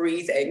about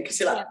breathing, because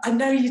you're like, I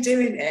know you're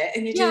doing it,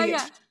 and you're doing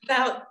it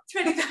about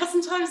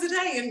 20,000 times a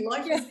day, and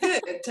life is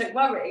good, don't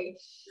worry.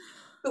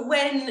 But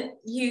when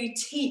you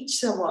teach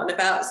someone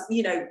about,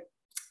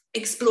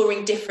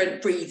 exploring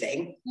different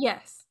breathing,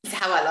 is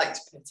how I like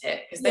to put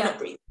it, because they're not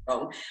breathing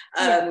wrong,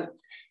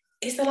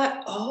 is they're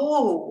like,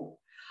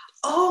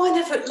 I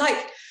never,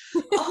 like,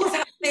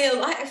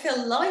 I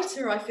feel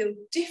lighter, I feel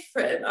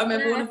different. I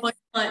remember one of my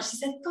clients, she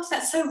said, gosh,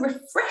 that's so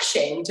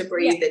refreshing to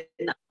breathe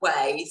in that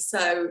way.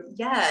 So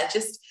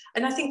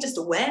and I think just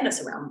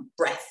awareness around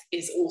breath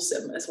is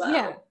awesome as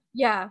well.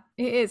 Yeah,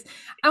 it is.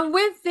 And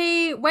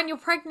when you're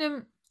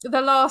pregnant,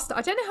 the last,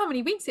 I don't know how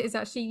many weeks it is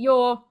actually,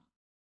 your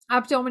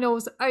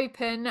abdominals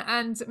open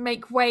and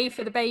make way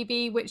for the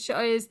baby, which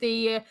is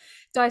the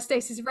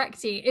diastasis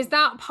recti. Is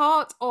that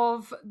part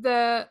of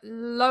the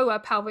lower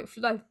pelvic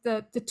floor,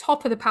 the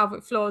top of the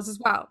pelvic floors as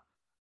well?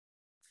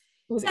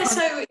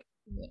 I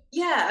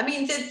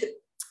mean,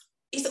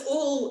 it's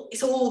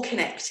all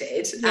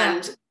connected,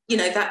 and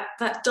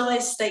that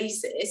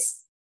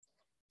diastasis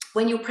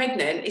when you're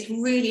pregnant is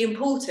really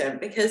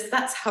important, because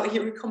that's how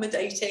you're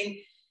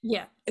accommodating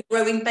a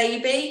growing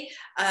baby.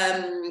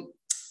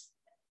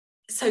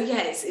 So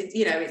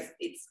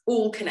it's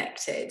all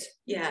connected.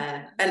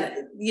 And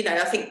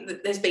I think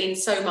that there's been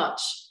so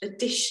much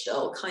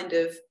additional kind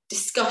of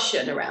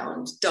discussion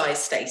around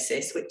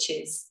diastasis, which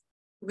is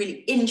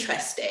really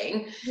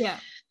interesting.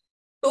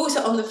 But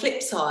also on the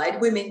flip side,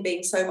 women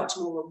being so much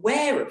more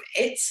aware of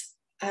it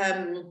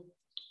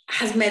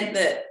has meant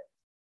that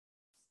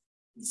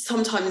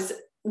sometimes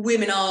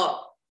women are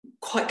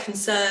quite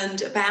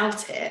concerned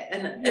about it,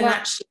 and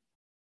actually,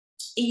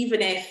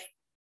 even if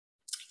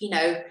we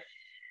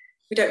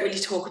don't really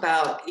talk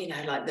about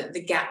like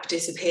the gap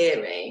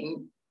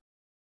disappearing,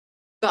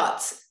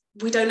 but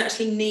we don't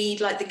actually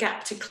need like the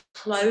gap to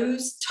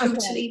close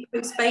totally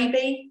post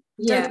baby.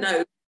 We don't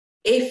know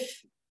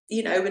if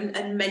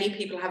and many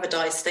people have a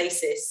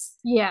diastasis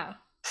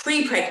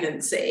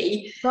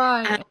pre-pregnancy,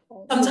 and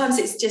sometimes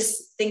it's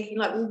just thinking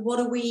like, well, what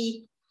are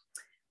we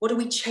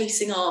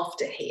chasing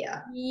after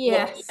here?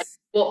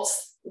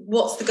 What's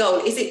the goal?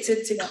 Is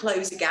it to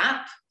close a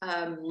gap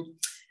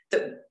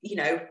that we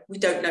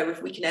don't know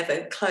if we can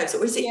ever close,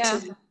 or is it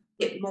to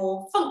get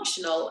more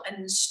functional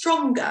and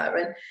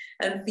stronger,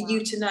 and for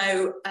you to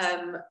know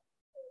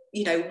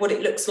what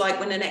it looks like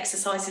when an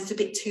exercise is a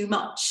bit too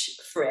much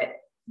for it?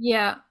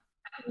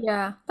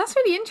 That's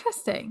really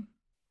interesting,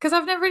 because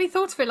I've never really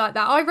thought of it like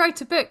that. I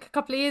wrote a book a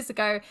couple of years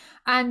ago,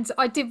 and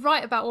I did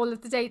write about all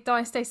of the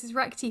diastasis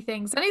recti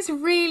things, and it's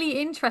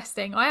really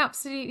interesting. I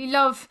absolutely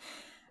love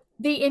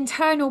the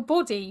internal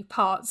body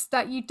parts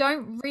that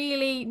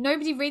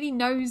nobody really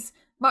knows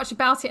much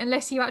about it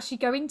unless you actually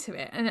go into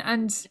it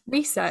and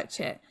research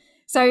it.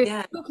 So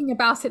talking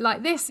about it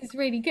like this is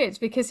really good,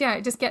 because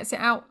it just gets it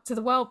out to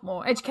the world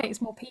more,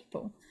 educates more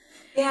people.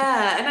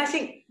 And I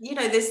think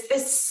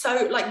there's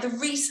so, like, the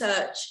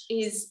research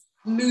is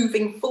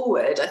moving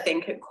forward, I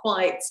think, at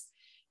quite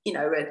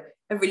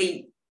a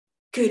really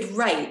good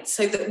rate,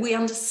 so that we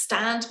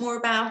understand more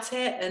about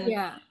it, and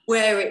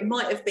where it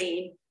might have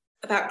been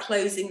about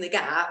closing the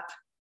gap,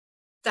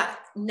 that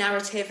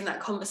narrative and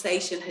that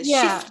conversation has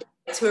shifted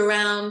to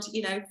around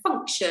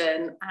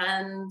function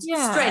and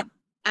strength.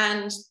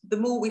 And the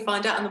more we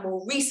find out and the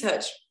more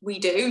research we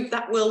do,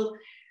 that will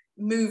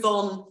move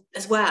on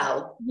as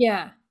well.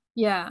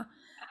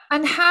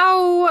 And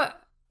how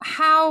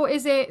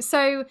is it,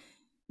 so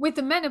with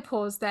the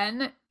menopause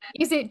then,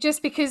 is it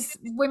just because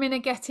women are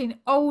getting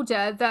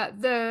older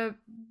that the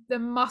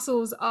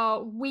muscles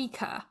are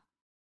weaker,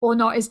 or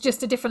not? It's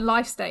just a different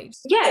life stage?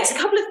 It's a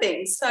couple of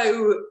things.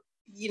 So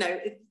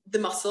the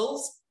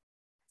muscles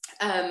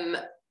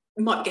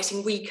might be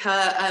getting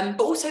weaker,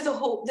 but also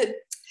the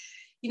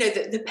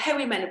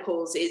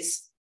perimenopause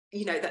is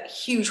that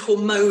huge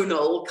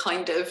hormonal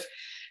kind of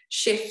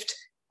shift,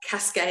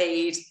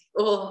 cascade,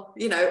 or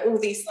all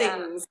these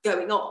things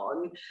going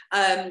on,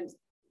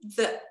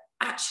 that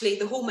actually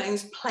the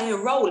hormones play a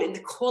role in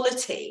the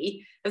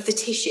quality of the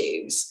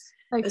tissues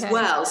as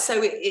well. So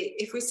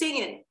if we're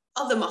seeing it in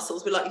other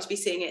muscles, we're likely to be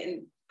seeing it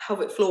in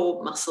pelvic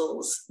floor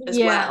muscles as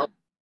well,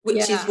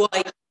 which is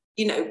why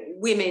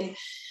women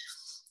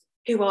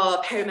who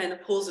are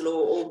perimenopausal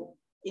or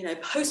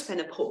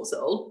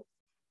postmenopausal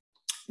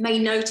may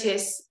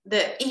notice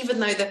that even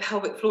though their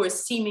pelvic floor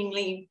has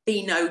seemingly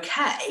been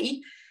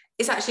okay,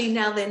 it's actually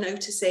now they're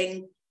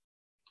noticing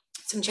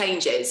some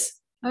changes.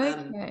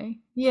 Wow,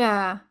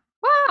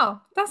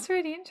 that's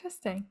really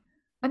interesting.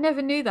 I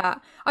never knew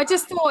that. I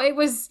just thought it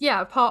was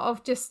part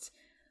of just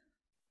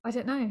I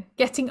don't know,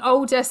 getting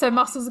older, so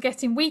muscles are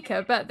getting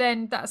weaker. But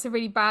then that's a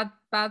really bad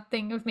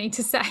thing of me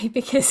to say,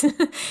 because you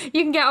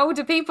can get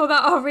older people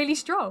that are really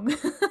strong.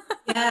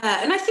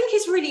 Yeah, and I think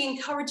it's really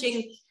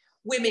encouraging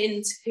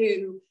women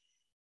to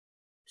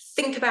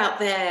think about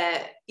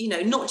their,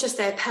 not just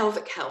their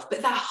pelvic health,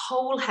 but their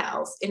whole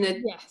health in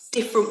a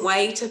different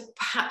way to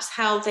perhaps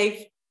how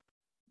they've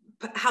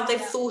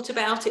thought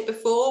about it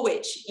before,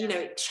 which,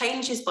 it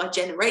changes by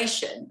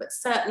generation, but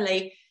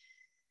certainly,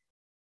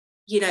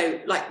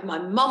 like my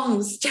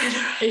mum's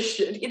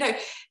generation,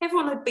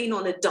 everyone had been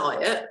on a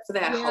diet for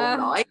their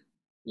whole life.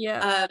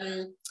 Yeah.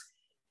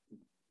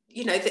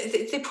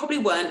 They probably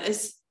weren't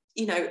as,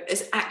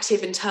 as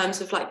active in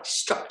terms of like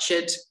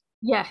structured,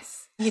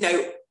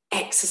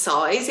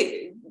 exercise.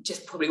 It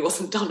just probably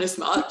wasn't done as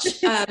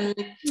much.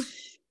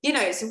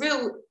 It's a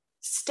real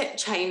step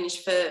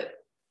change for,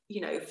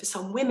 for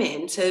some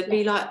women to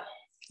be like,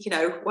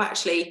 well,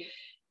 actually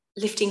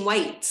lifting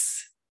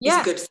weights is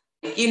a good thing,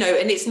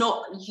 and it's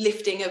not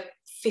lifting a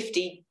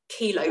 50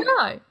 kilo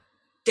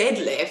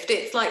deadlift.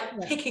 It's like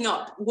picking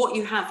up what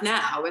you have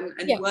now and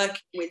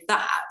working with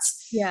that,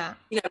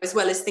 as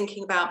well as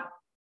thinking about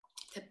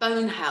their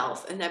bone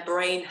health and their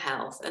brain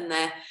health and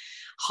their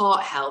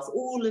heart health.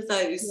 All of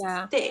those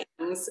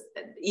things,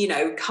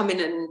 come in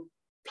and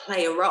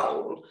play a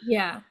role.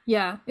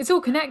 It's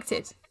all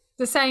connected.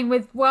 The same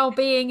with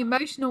well-being,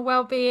 emotional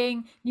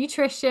well-being,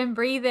 nutrition,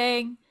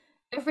 breathing,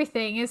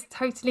 everything is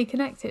totally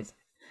connected.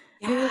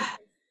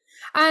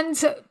 And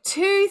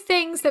 2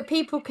 things that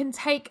people can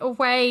take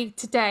away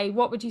today,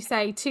 what would you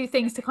say? 2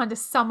 things to kind of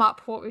sum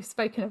up what we've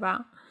spoken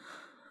about.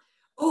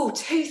 Oh,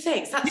 2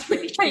 things. That's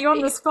really tricky. You're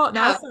on the spot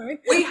now. Sorry.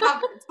 We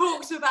have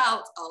talked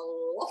about a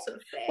lot of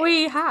things.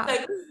 We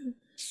have.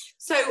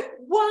 So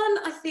one,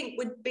 I think,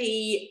 would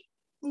be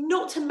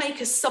not to make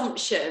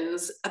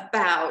assumptions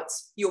about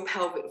your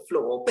pelvic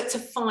floor, but to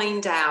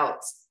find out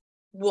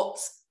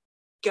what's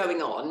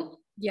going on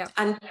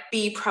and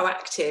be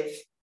proactive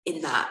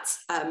in that.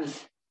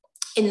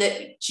 In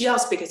that,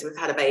 just because we've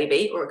had a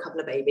baby or a couple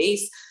of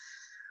babies,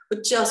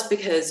 or just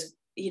because,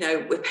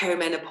 we're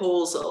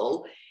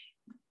perimenopausal,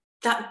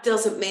 that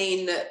doesn't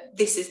mean that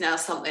this is now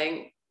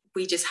something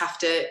we just have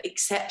to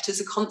accept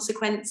as a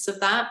consequence of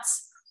that.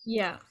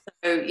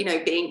 So,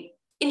 being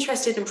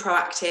interested and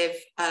proactive,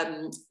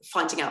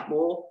 finding out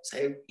more.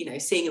 So,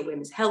 seeing a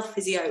women's health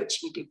physio,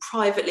 which you can do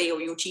privately,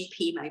 or your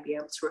GP may be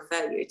able to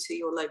refer you to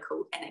your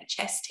local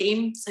NHS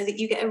team, so that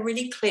you get a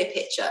really clear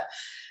picture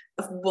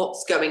of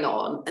what's going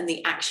on and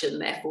the action,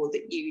 therefore,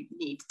 that you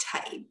need to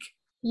take.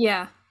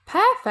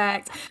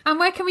 Perfect. And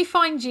where can we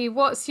find you?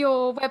 What's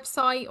your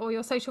website or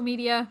your social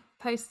media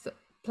place?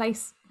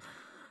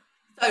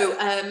 So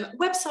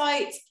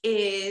website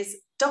is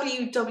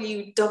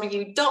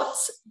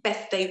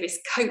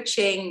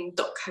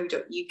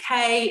www.bethdaviscoaching.co.uk,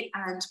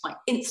 and my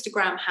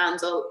Instagram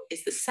handle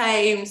is the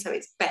same, so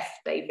it's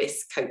Beth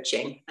Davis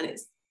Coaching, and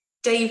it's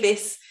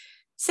Davis,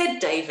 said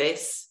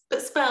Davis,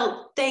 but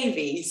spelled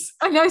Davies.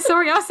 I know,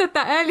 sorry, I said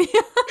that earlier.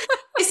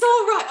 It's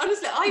all right,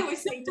 honestly. I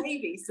always say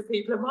Davies to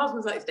people, and my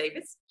husband's like, it's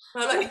Davis.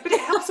 And I'm like, but it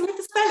helps them with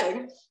the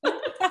spelling.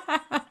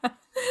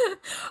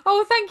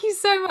 Oh, thank you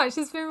so much.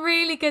 It's been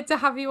really good to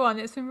have you on.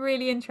 It's been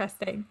really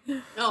interesting.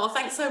 Oh,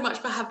 thanks so much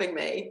for having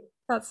me.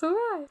 That's all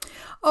right.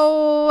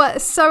 Oh,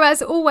 so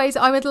as always,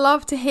 I would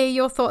love to hear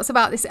your thoughts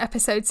about this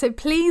episode. So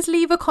please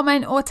leave a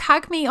comment or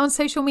tag me on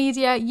social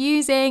media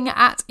using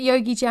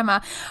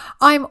 @YogiGemma.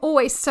 I'm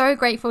always so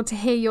grateful to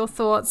hear your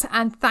thoughts,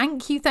 and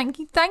thank you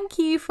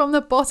from the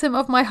bottom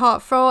of my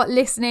heart for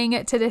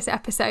listening to this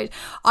episode.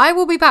 I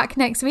will be back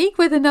next week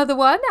with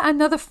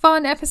another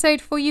fun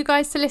episode for you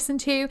guys to listen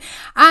to.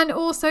 And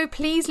also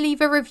please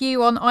leave a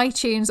review on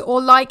iTunes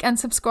or like and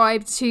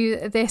subscribe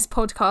to this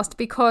podcast,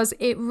 because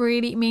it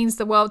really means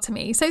the world to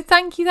me. So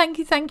thank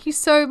you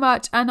so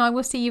much, and I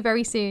will see you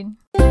very soon.